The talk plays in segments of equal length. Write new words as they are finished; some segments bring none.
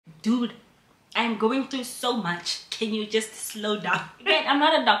dude, I'm going through so much. Can you just slow down? Again, I'm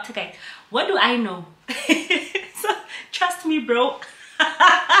not a doctor, guys. What do I know? So trust me, bro.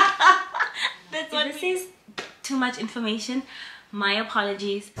 That's what this is. Too much information. My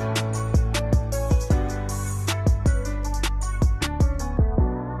apologies.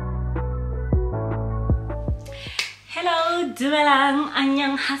 Hello, dumelang,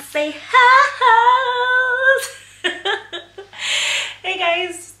 annyeonghaseyo. Hey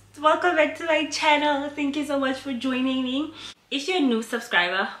guys, welcome back to my channel. Thank you so much for joining me. If you're a new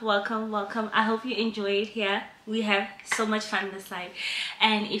subscriber, welcome. I hope you enjoy it here. We have so much fun this side.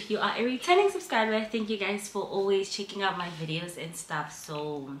 And if you are a returning subscriber, thank you guys for always checking out my videos and stuff.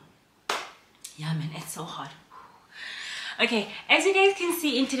 So yeah, man, it's so hot. Okay, as you guys can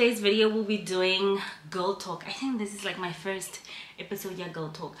see in today's video, we'll be doing girl talk. I think this is like my first episode, yeah, girl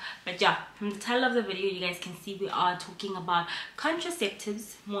talk. But yeah, from the title of the video, you guys can see we are talking about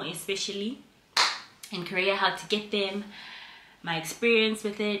contraceptives, more especially in Korea, how to get them, my experience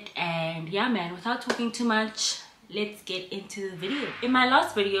with it. And yeah, man, without talking too much, let's get into the video. In my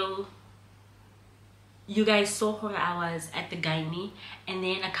last video, you guys saw where I was at the gynae, and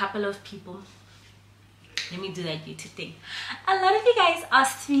then a couple of people, let me do that YouTube thing. A lot of you guys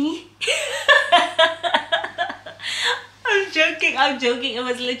asked me. I'm joking. It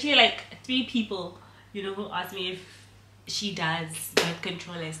was literally like 3 people, you know, who asked me if she does birth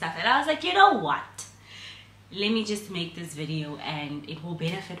control and stuff. And I was like, you know what? Let me just make this video and it will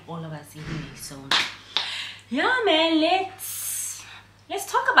benefit all of us anyway. So yeah, man, let's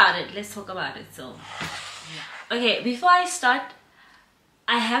talk about it. So yeah. Okay, before I start,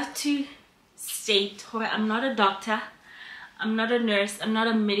 I have to state, I'm not a doctor, I'm not a nurse, I'm not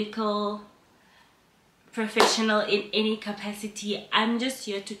a medical professional in any capacity. I'm just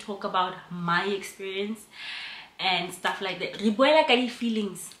here to talk about my experience and stuff like that. Ribuela kari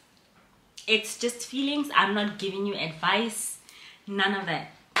feelings. It's just feelings. I'm not giving you advice, none of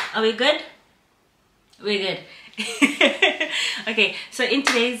that. Are we good? We're good. Okay, so in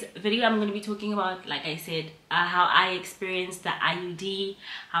today's video I'm going to be talking about, like I said, how I experienced the IUD,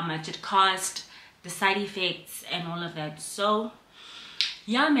 how much it cost, the side effects and all of that. So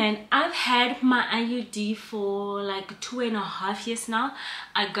yeah, man, I've had my IUD for like 2.5 years now.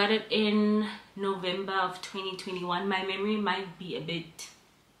 I got it in November of 2021. My memory might be a bit,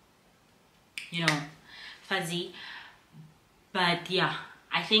 you know, fuzzy, but yeah,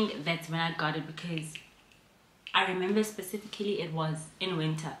 I think that's when I got it, because I remember specifically it was in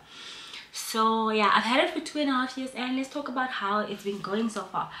winter. So yeah, I've had it for 2.5 years, and let's talk about how it's been going so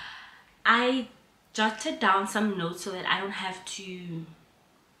far. I jotted down some notes so that I don't have to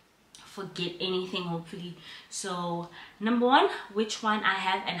forget anything, hopefully. So number 1, which one I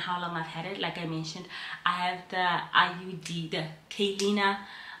have and how long I've had it. Like I mentioned, I have the IUD, the Kyleena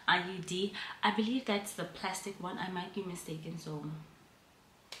IUD. I believe that's the plastic one, I might be mistaken. So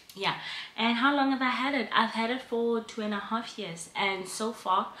yeah, and how long have I had it? I've had it for 2.5 years, and so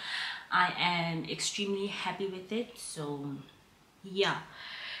far I am extremely happy with it. So yeah,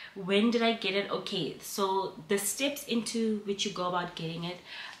 when did I get it? Okay, so the steps into which you go about getting it.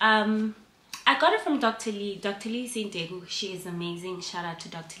 I got it from Dr. Lee. Dr. Lee Sintegu, she is amazing. Shout out to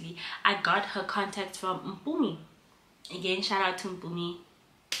Dr. Lee. I got her contact from Mpumi. Again, shout out to Mpumi.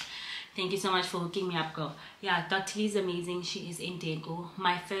 Thank you so much for hooking me up, girl. Yeah, Dr. Lee is amazing. She is in Daegu.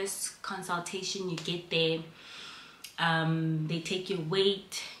 My first consultation, you get there. They take your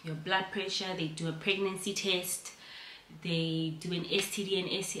weight, your blood pressure. They do a pregnancy test. They do an STD and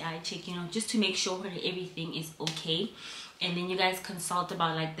STI check, you know, just to make sure that everything is okay. And then you guys consult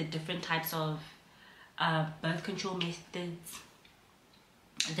about like the different types of birth control methods.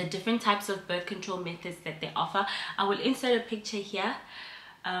 The different types of birth control methods that they offer. I will insert a picture here.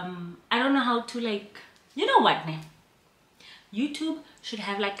 I don't know how to, like, you know what, man, YouTube should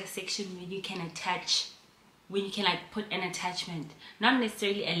have like a section where you can attach, where you can like put an attachment, not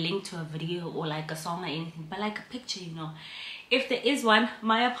necessarily a link to a video or like a song or anything, but like a picture, you know. If there is one,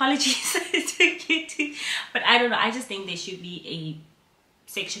 my apologies to YouTube, but I don't know, I just think there should be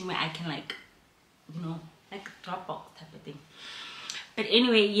a section where I can, like, you know, like a Dropbox type of thing. But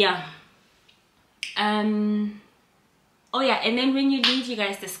anyway, yeah. Oh yeah, and then when you leave, you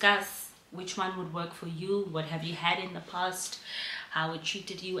guys discuss which one would work for you, what have you had in the past, how it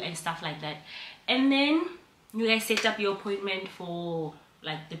treated you and stuff like that. And then you guys set up your appointment for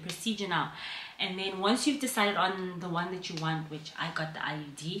like the procedure now. And then once you've decided on the one that you want, which I got the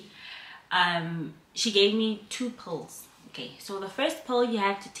IUD, she gave me 2 pills. Okay, so the first pill you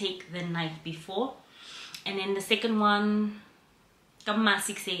have to take the night before, and then the second one, come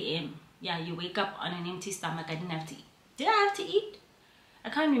 6 a.m. Yeah, you wake up on an empty stomach. I didn't have to eat. Did I have to eat? I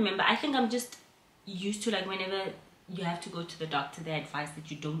can't remember. I think I'm just used to, like, whenever you have to go to the doctor, they advise that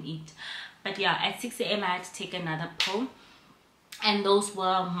you don't eat. But yeah, at 6 a.m. I had to take another pill, and those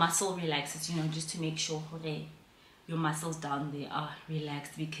were muscle relaxers, you know, just to make sure your muscles down there are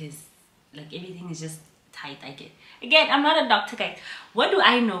relaxed, because like everything is just tight. I get, again, I'm not a doctor, guys. What do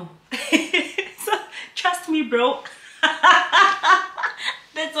I know? So trust me, bro.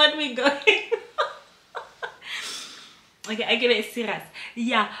 That's what we're going. Okay, I get it serious.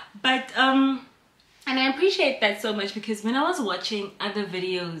 Yeah, but and I appreciate that so much, because when I was watching other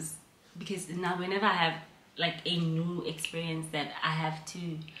videos, because now whenever I have like a new experience that I have to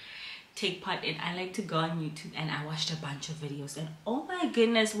take part in, I like to go on YouTube, and I watched a bunch of videos, and oh my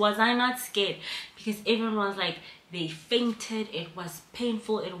goodness, was I not scared, because everyone was like they fainted, it was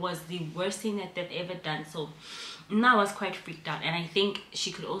painful, it was the worst thing that they've ever done. So now I was quite freaked out, and I think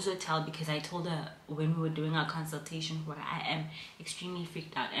she could also tell, because I told her when we were doing our consultation where I am extremely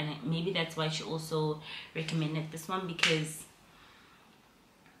freaked out, and maybe that's why she also recommended this one, because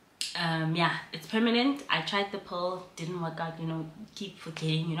yeah, it's permanent. I tried the pill, didn't work out, you know, keep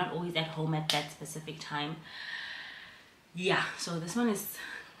forgetting, you're not always at home at that specific time. Yeah, so this one is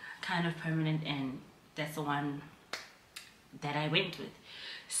kind of permanent, and that's the one that I went with.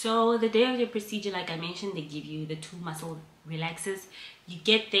 So the day of your procedure, like I mentioned, they give you the 2 muscle relaxers. You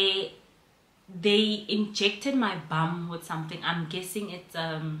get there, they injected my bum with something. I'm guessing it's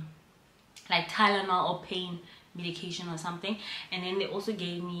like Tylenol or pain medication or something, and then they also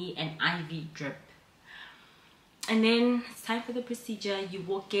gave me an IV drip. And then it's time for the procedure. You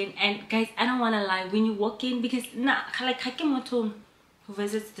walk in, and guys, I don't want to lie, when you walk in, because like Kakimoto who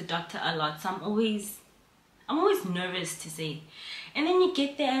visits the doctor a lot, so I'm always nervous to say. And then you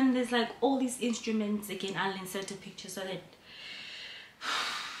get there, and there's like all these instruments. Again, I'll insert a picture so that,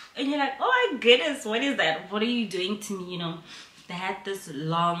 and you're like, oh my goodness, what is that? What are you doing to me? You know, they had this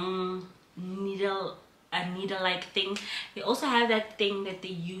long needle-like thing. They also have that thing that they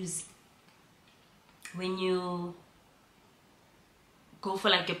use when you go for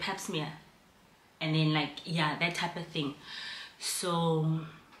like your pap smear, and then like, yeah, that type of thing. So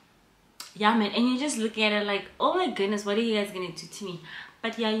yeah, man, and you're just looking at it like, oh my goodness, what are you guys gonna do to me?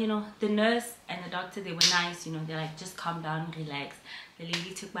 But yeah, you know, the nurse and the doctor, they were nice, you know, they're like, just calm down, relax. The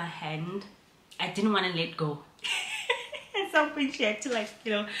lady took my hand. I didn't want to let go. At some point she had to, like,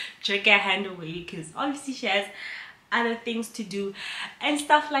 you know, jerk her hand away, because obviously she has other things to do and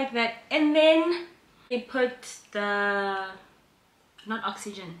stuff like that. And then they put the, not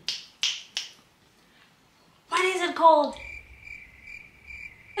oxygen, what is it called?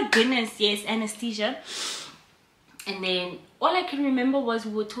 Oh goodness, yes, anesthesia. And then all I can remember was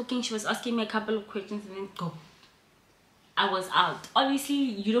we were talking, she was asking me a couple of questions, and then go, I was out. Obviously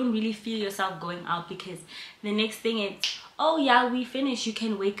you don't really feel yourself going out, because the next thing is, oh yeah, we finished, you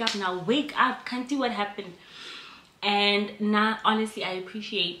can wake up now. Wake up, can't do what happened. And now honestly I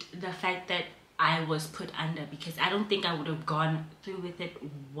appreciate the fact that I was put under, because I don't think I would have gone through with it.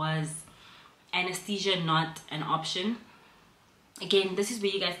 Was anesthesia not an option? Again, this is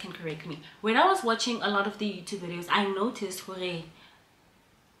where you guys can correct me. When I was watching a lot of the YouTube videos, I noticed where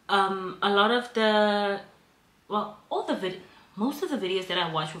a lot of the, well, most of the videos that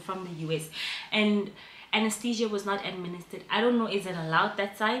I watched were from the US, and anesthesia was not administered. I don't know, is it allowed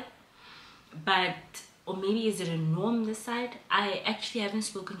that side? But, or maybe is it a norm this side? I actually haven't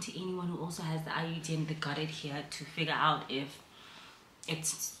spoken to anyone who also has the IUD and they got it here to figure out if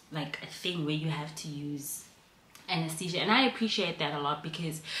it's like a thing where you have to use anesthesia. And I appreciate that a lot,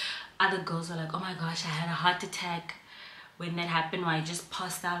 because other girls are like, oh my gosh, I had a heart attack when that happened, where I just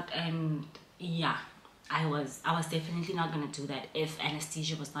passed out. And yeah, I was definitely not gonna do that if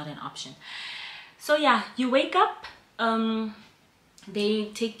anesthesia was not an option. So yeah, you wake up, they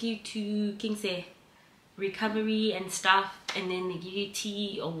take you to Kingse recovery and stuff, and then they give you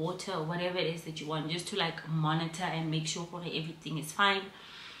tea or water or whatever it is that you want, just to like monitor and make sure that everything is fine,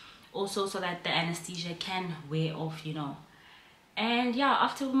 also so that the anesthesia can wear off, you know. And yeah,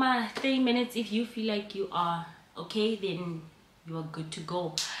 after my 30 minutes, if you feel like you are okay, then you are good to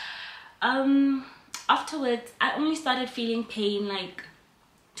go. Afterwards, I only started feeling pain like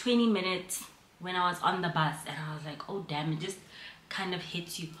 20 minutes when I was on the bus, and I was like, oh damn, it just kind of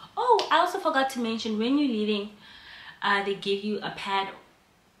hits you. Oh, I also forgot to mention, when you're leaving, they give you a pad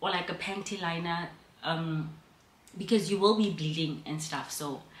or like a panty liner, because you will be bleeding and stuff.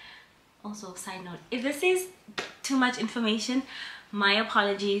 So also, side note, if this is too much information, my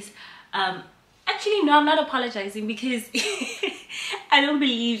apologies. Actually no, I'm not apologizing, because I don't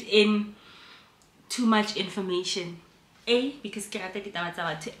believe in too much information. A, because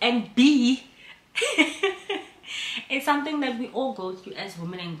and B, It's something that we all go through as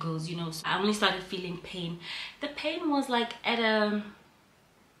women and girls, you know. So I only started feeling pain. The pain was like at a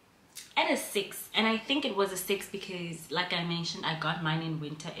 6, and I think it was a 6 because, like I mentioned, I got mine in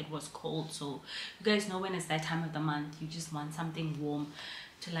winter. It was cold, so you guys know when it's that time of the month, you just want something warm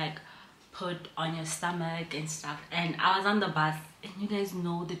to like put on your stomach and stuff. And I was on the bus, and you guys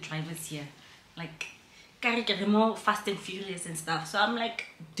know the drivers here, like more Fast and Furious and stuff. So I'm like,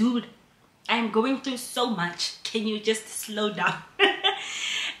 dude, I'm going through so much, can you just slow down?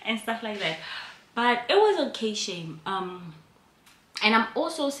 And stuff like that. But it was okay, shame. And I'm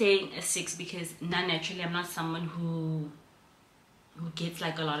also saying a 6 because naturally I'm not someone who gets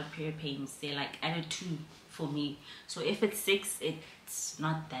like a lot of period pains. They're like at a 2 for me. So if it's 6, it's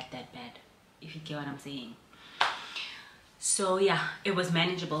not that bad, if you get what I'm saying. So yeah, it was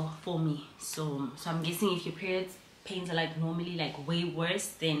manageable for me. So I'm guessing if your period pains are like normally like way worse,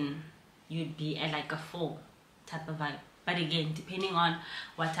 then you'd be at like a 4 type of vibe. But again, depending on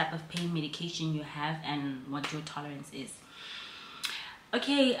what type of pain medication you have and what your tolerance is.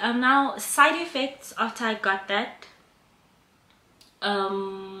 Okay, now side effects after I got that.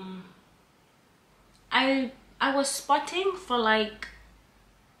 I was spotting for like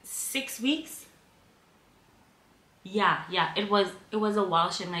 6 weeks. Yeah, it was a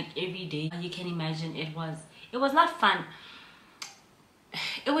while, and like every day. You can imagine it was not fun.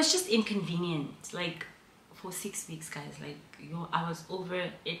 It was just inconvenient, like for 6 weeks, guys. Like, I was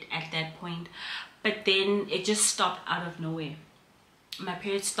over it at that point, but then it just stopped out of nowhere. My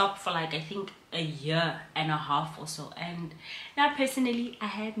period stopped for like I think a year and a half or so, and now personally I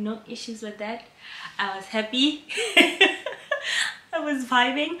had no issues with that. I was happy. I was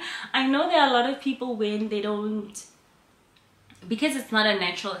vibing. I know there are a lot of people when they don't, because it's not a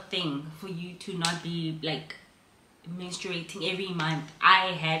natural thing for you to not be like menstruating every month. I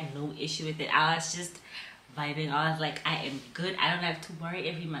had no issue with it. I was just vibing. I was like, I am good. I don't have to worry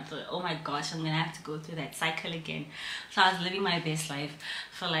every month. Like, oh my gosh, I'm gonna have to go through that cycle again. So I was living my best life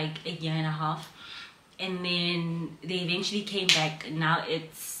for like a year and a half, and then they eventually came back. Now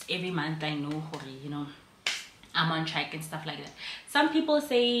it's every month. I know, you know, I'm on track and stuff like that. Some people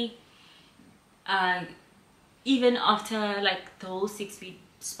say even after like the whole 6-week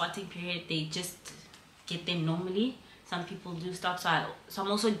spotting period, they just get them normally. Some people do stop. So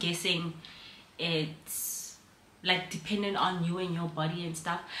I'm also guessing it's like dependent on you and your body and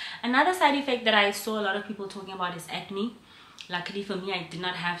stuff. Another side effect that I saw a lot of people talking about is acne. Luckily for me, I did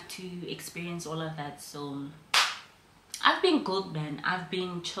not have to experience all of that. So I've been good, man. I've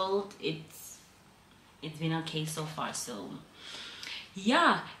been chilled. It's been okay so far. So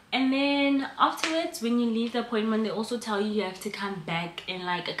yeah. And then afterwards, when you leave the appointment, they also tell you have to come back in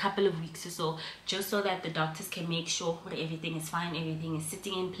like a couple of weeks or so, just so that the doctors can make sure everything is fine, everything is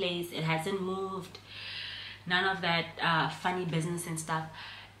sitting in place, it hasn't moved, none of that funny business and stuff.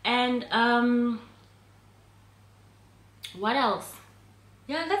 And what else?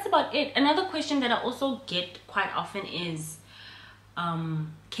 Yeah, that's about it. Another question that I also get quite often is,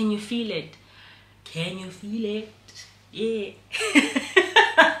 can you feel it? Can you feel it? Yeah.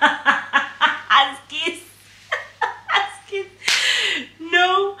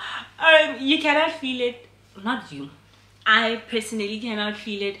 No, you cannot feel it. Not you. I personally cannot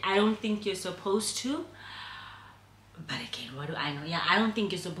feel it. I don't think you're supposed to. But again, what do I know? Yeah, I don't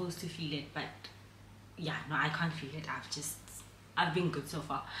think you're supposed to feel it. But yeah, no, I can't feel it. I've been good so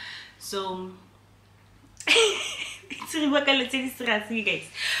far. So it's you guys.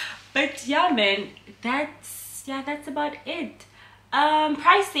 But yeah, man, that's about it.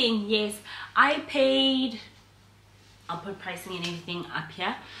 Pricing, yes, I paid, I'll put pricing and everything up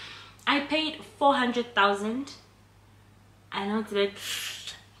here. I paid 400,000. I know it's a bit,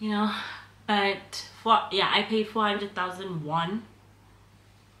 you know, but I paid 400,000 won.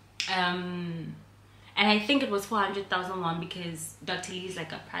 And I think it was 400,000 won because Dr. Lee is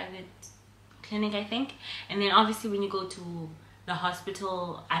like a private clinic, I think. And then obviously when you go to the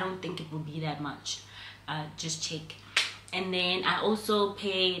hospital, I don't think it will be that much. Just check. And then I also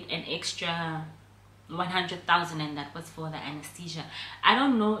paid an extra 100,000, and that was for the anesthesia. I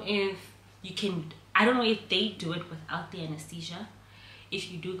don't know if you can, I don't know if they do it without the anesthesia.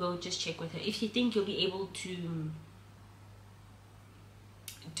 If you do, go just check with her. If you think you'll be able to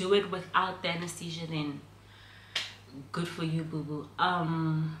do it without the anesthesia, then good for you, boo boo.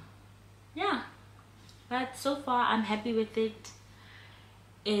 Yeah, but so far I'm happy with it.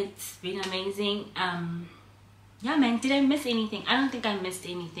 It's been amazing. Yeah, man, did I miss anything? I don't think I missed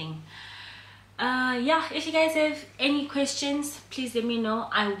anything. Yeah, if you guys have any questions, please let me know.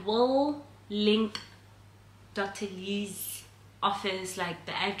 I will link Dr. Lee's office, like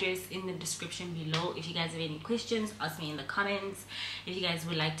the address in the description below. If you guys have any questions, ask me in the comments. If you guys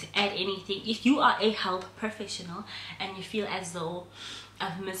would like to add anything, if you are a health professional and you feel as though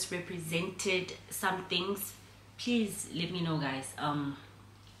I've misrepresented some things, please let me know, guys.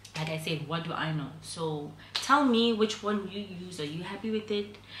 Like I said, what do I know? So tell me which one you use. Are you happy with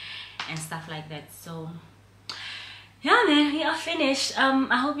it and stuff like that? So yeah, man, we are finished.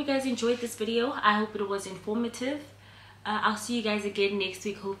 I hope you guys enjoyed this video. I hope it was informative. I'll see you guys again next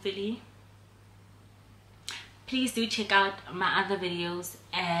week, hopefully. Please do check out my other videos,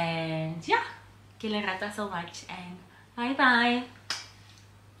 and yeah, Kyleena so much, and bye bye.